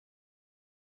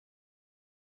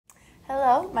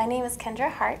Hello, my name is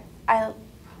Kendra Hart. I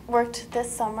worked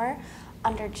this summer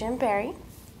under MBARI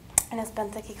in his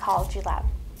benthic ecology lab.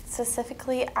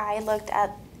 Specifically, I looked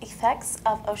at effects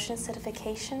of ocean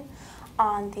acidification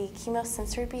on the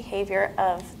chemosensory behavior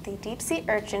of the deep sea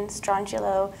urchin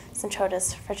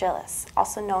Strongylocentrotus fragilis,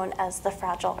 also known as the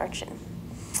fragile urchin.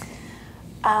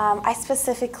 I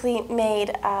specifically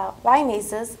made Y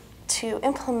mazes to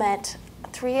implement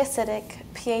 3 acidic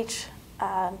pH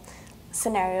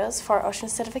scenarios for ocean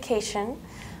acidification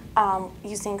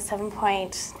using 7.2,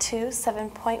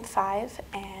 7.5,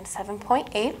 and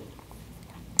 7.8.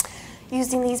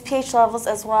 Using these pH levels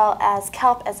as well as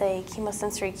kelp as a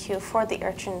chemosensory cue for the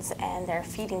urchins and their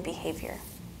feeding behavior.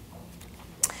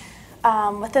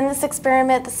 Within this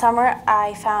experiment this summer,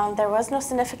 I found there was no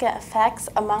significant effects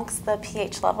amongst the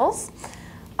pH levels.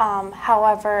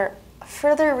 However,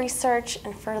 further research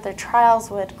and further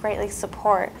trials would greatly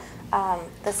support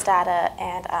this data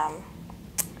and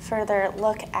further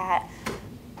look at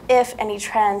if any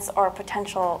trends or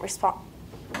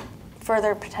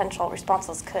further potential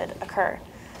responses could occur.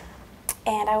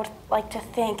 And I would like to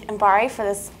thank MBARI for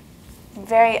this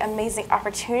very amazing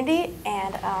opportunity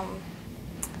and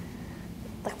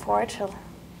look forward to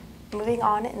moving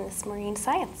on in this marine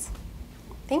science.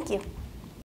 Thank you.